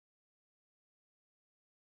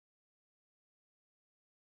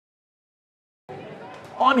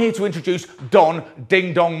I'm here to introduce Don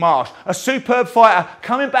Ding Dong Marsh, a superb fighter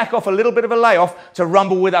coming back off a little bit of a layoff to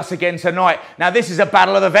rumble with us again tonight. Now this is a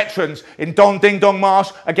battle of the veterans in Don Ding Dong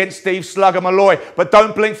Marsh against Steve Slugger Molloy. But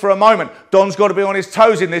don't blink for a moment. Don's got to be on his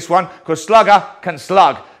toes in this one because Slugger can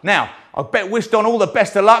slug. Now, I wish Don all the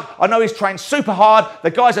best of luck. I know he's trained super hard.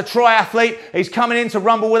 The guy's a triathlete. He's coming in to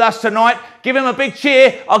rumble with us tonight. Give him a big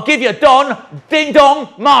cheer. I'll give you Don Ding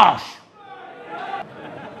Dong Marsh.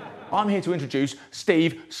 I'm here to introduce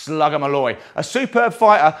Steve Slugger Molloy, a superb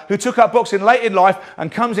fighter who took up boxing late in life and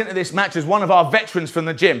comes into this match as one of our veterans from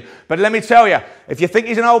the gym. But let me tell you, if you think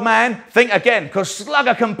he's an old man, think again, because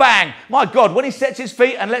Slugger can bang. My God, when he sets his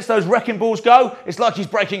feet and lets those wrecking balls go, it's like he's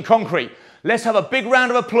breaking concrete. Let's have a big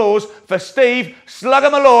round of applause for Steve Slugger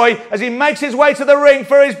Molloy as he makes his way to the ring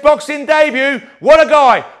for his boxing debut. What a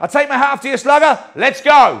guy. I take my hat off to you, Slugger. Let's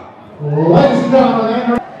go. Ladies and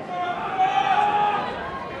gentlemen,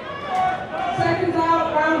 seconds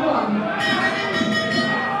out, round one.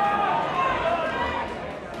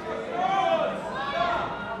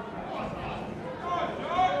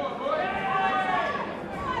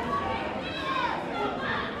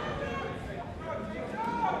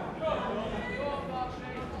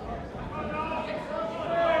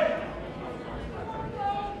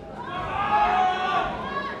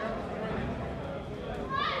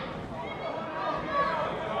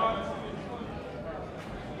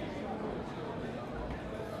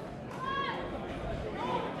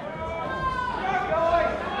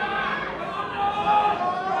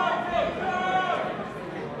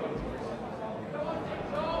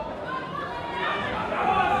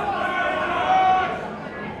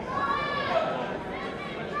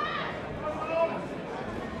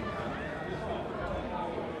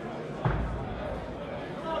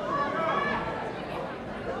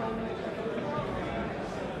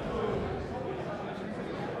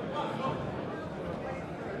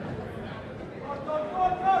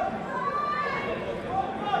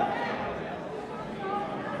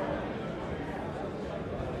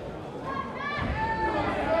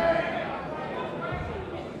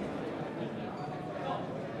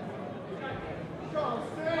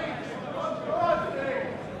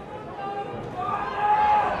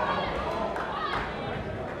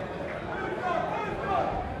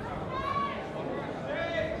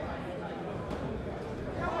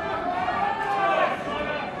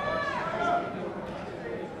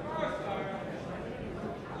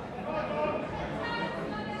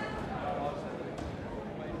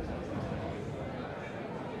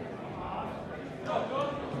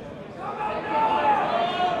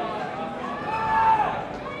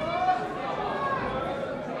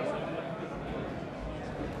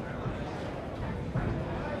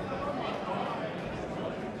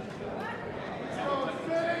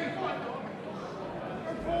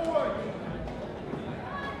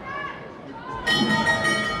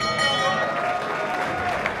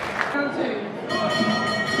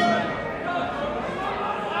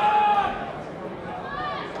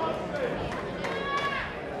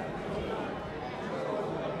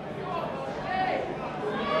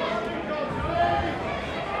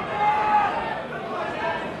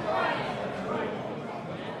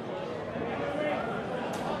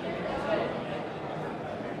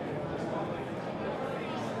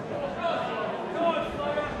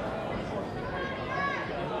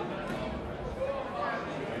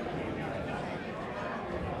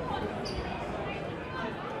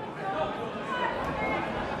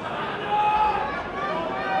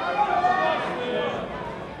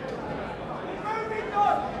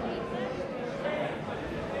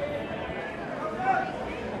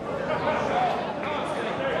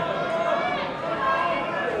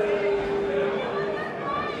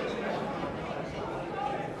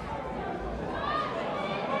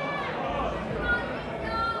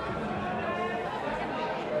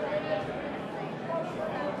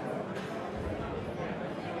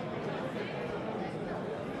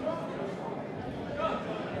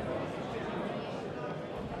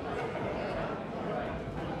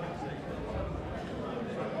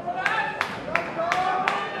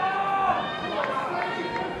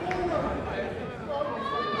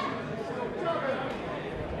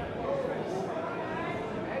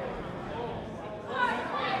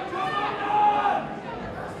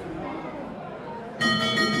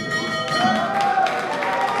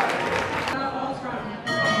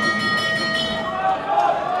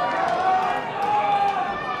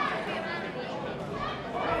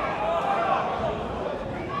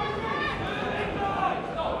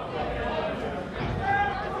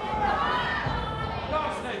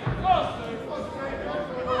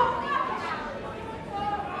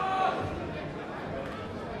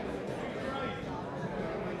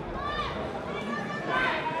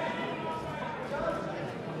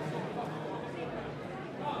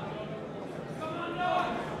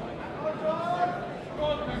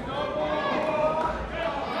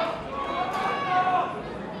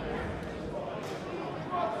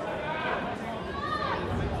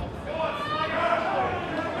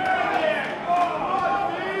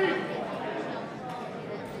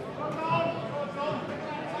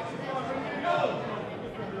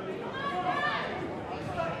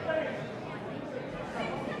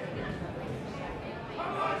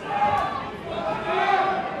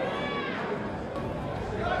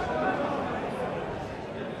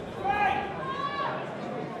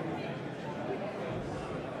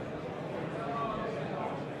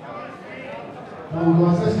 Come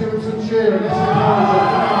on guys, let's give them some cheering, let's encourage them,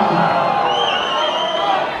 come on.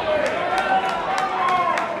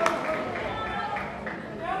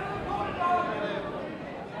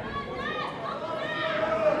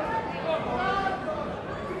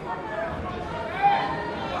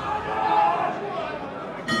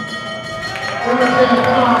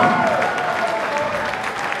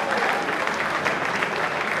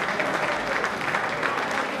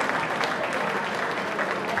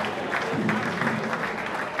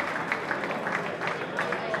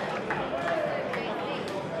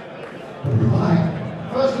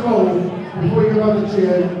 First of all, before you go on the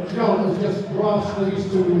cheer, John has just grasped these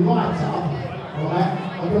two right up, right?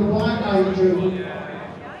 A combined age of,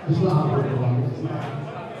 it's not 101, it's not.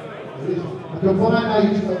 It is. A combined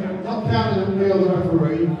age of, not counting me or the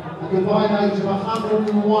referee, a combined age of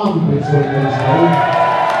 101 between these two.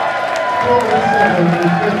 47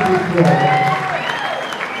 and 54.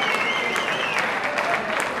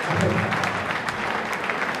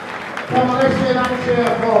 Come on, let's hear that cheer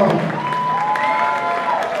for them.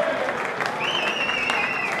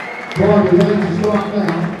 Boy, we're ready to start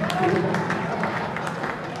now.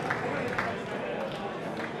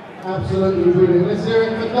 Absolutely brilliant. Let's hear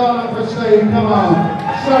it for Don and for Steve. Come on.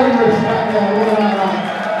 Show your respect there. What about that?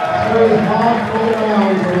 3 hard-fought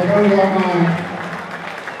rounds on a very long night.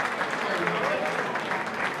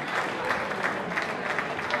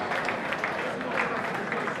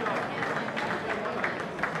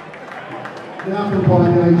 Now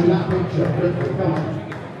combine the age in that picture. Quickly, come on.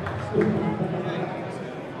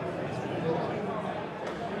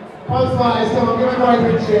 Both fighters, come on, give a great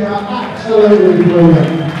big cheer. Absolutely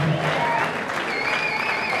brilliant.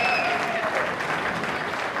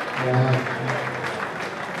 Yeah.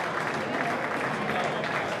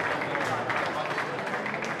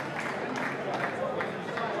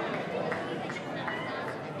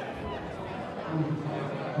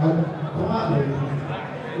 Quietly,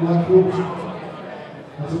 like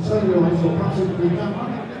as a turn-on, so passing the camera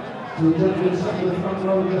to a gentleman sat in the front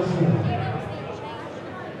row just there.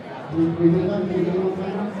 We did that, can you get on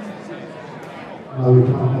camera? No, we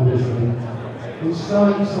can't, obviously. It's so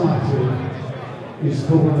exciting. He's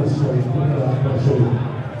falling asleep. Look at that, that's all.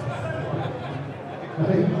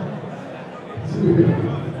 Hey,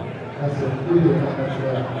 that's it, really, yeah.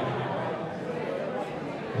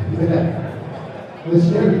 The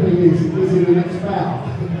scary thing is in the next bout.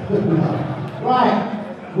 Right,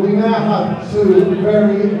 we now have two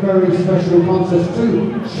very, very special contests, two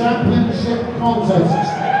championship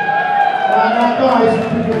contests. Now guys,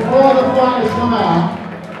 before the fighters come out,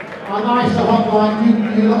 I know it's a hotline,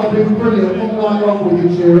 you lot have been brilliant all night long with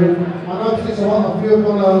your cheering. I know it's a hotline, few have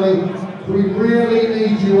gone early. We really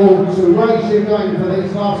need you all to raise your game for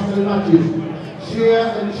these last two matches. Cheer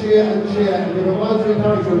and cheer and cheer and give them loads of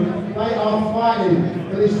encouragement. They are fighting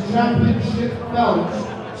for this championship belt.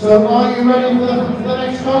 So are you ready for the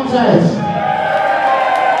next contest?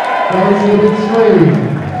 Go to the big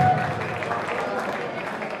screen.